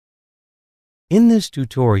In this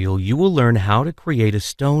tutorial, you will learn how to create a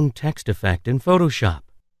stone text effect in Photoshop.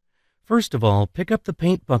 First of all, pick up the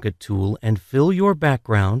Paint Bucket tool and fill your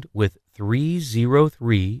background with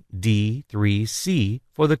 303D3C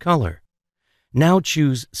for the color. Now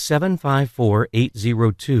choose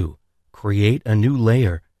 754802, create a new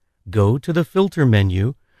layer, go to the Filter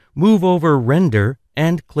menu, move over Render,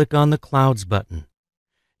 and click on the Clouds button.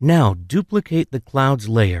 Now duplicate the Clouds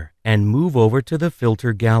layer and move over to the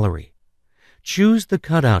Filter gallery. Choose the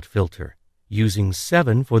cutout filter, using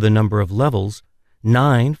 7 for the number of levels,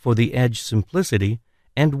 9 for the edge simplicity,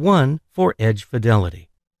 and 1 for edge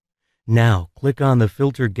fidelity. Now click on the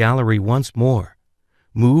Filter gallery once more.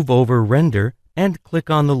 Move over Render and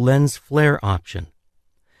click on the Lens Flare option.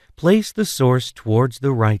 Place the source towards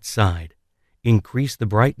the right side. Increase the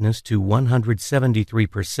brightness to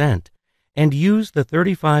 173% and use the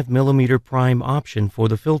 35mm prime option for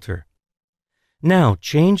the filter. Now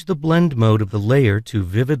change the blend mode of the layer to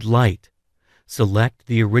Vivid Light. Select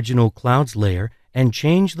the original clouds layer and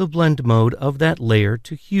change the blend mode of that layer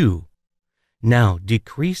to Hue. Now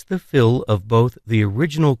decrease the fill of both the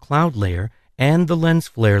original cloud layer and the lens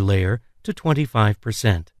flare layer to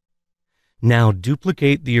 25%. Now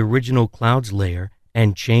duplicate the original clouds layer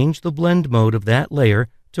and change the blend mode of that layer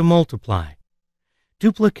to Multiply.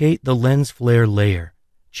 Duplicate the lens flare layer,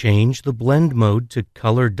 change the blend mode to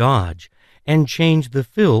Color Dodge, and change the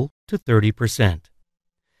fill to 30%.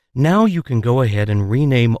 Now you can go ahead and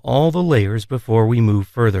rename all the layers before we move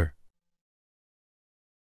further.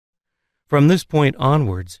 From this point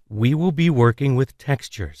onwards, we will be working with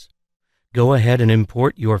textures. Go ahead and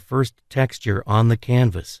import your first texture on the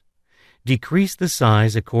canvas. Decrease the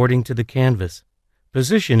size according to the canvas.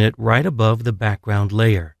 Position it right above the background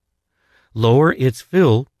layer. Lower its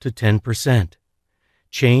fill to 10%.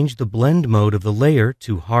 Change the blend mode of the layer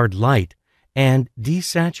to Hard Light and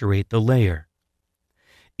desaturate the layer.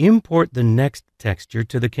 Import the next texture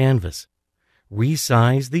to the canvas.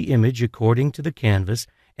 Resize the image according to the canvas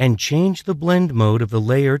and change the blend mode of the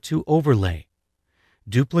layer to Overlay.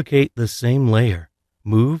 Duplicate the same layer.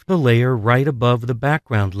 Move the layer right above the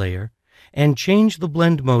background layer and change the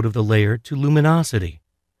blend mode of the layer to Luminosity.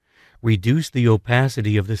 Reduce the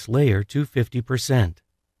opacity of this layer to 50%.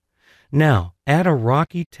 Now, add a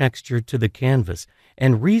rocky texture to the canvas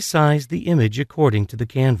and resize the image according to the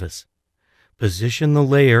canvas. Position the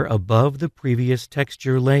layer above the previous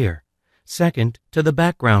texture layer, second to the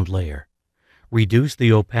background layer. Reduce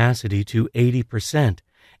the opacity to 80%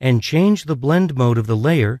 and change the blend mode of the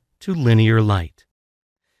layer to Linear Light.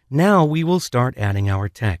 Now we will start adding our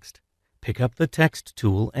text. Pick up the Text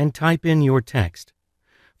tool and type in your text.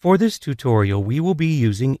 For this tutorial, we will be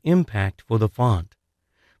using Impact for the font.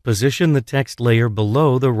 Position the text layer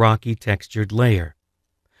below the rocky textured layer.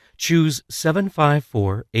 Choose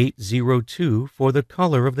 754802 for the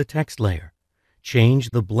color of the text layer. Change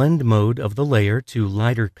the blend mode of the layer to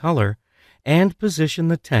lighter color and position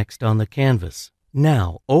the text on the canvas.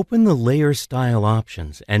 Now open the Layer Style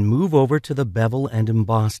options and move over to the Bevel and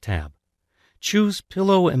Emboss tab. Choose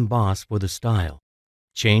Pillow Emboss for the style.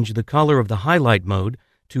 Change the color of the highlight mode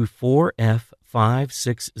to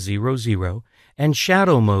 4F5600 and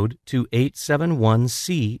shadow mode to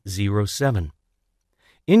 871C07.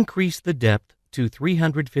 Increase the depth to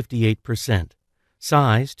 358%,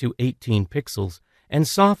 size to 18 pixels, and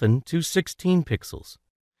soften to 16 pixels.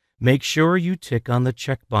 Make sure you tick on the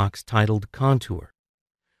checkbox titled Contour.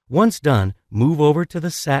 Once done, move over to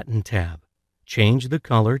the Satin tab. Change the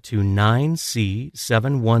color to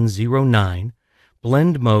 9C7109,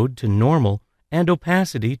 blend mode to normal, and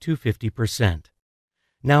opacity to 50%.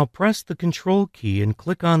 Now press the Control key and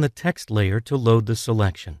click on the text layer to load the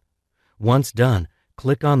selection. Once done,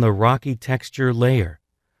 click on the rocky texture layer.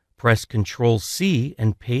 Press Control-C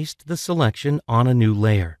and paste the selection on a new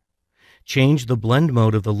layer. Change the blend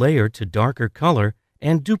mode of the layer to darker color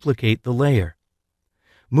and duplicate the layer.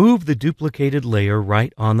 Move the duplicated layer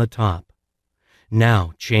right on the top.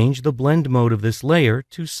 Now change the blend mode of this layer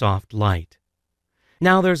to Soft Light.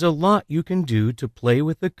 Now there's a lot you can do to play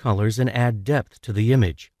with the colors and add depth to the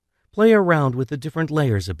image. Play around with the different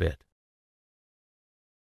layers a bit.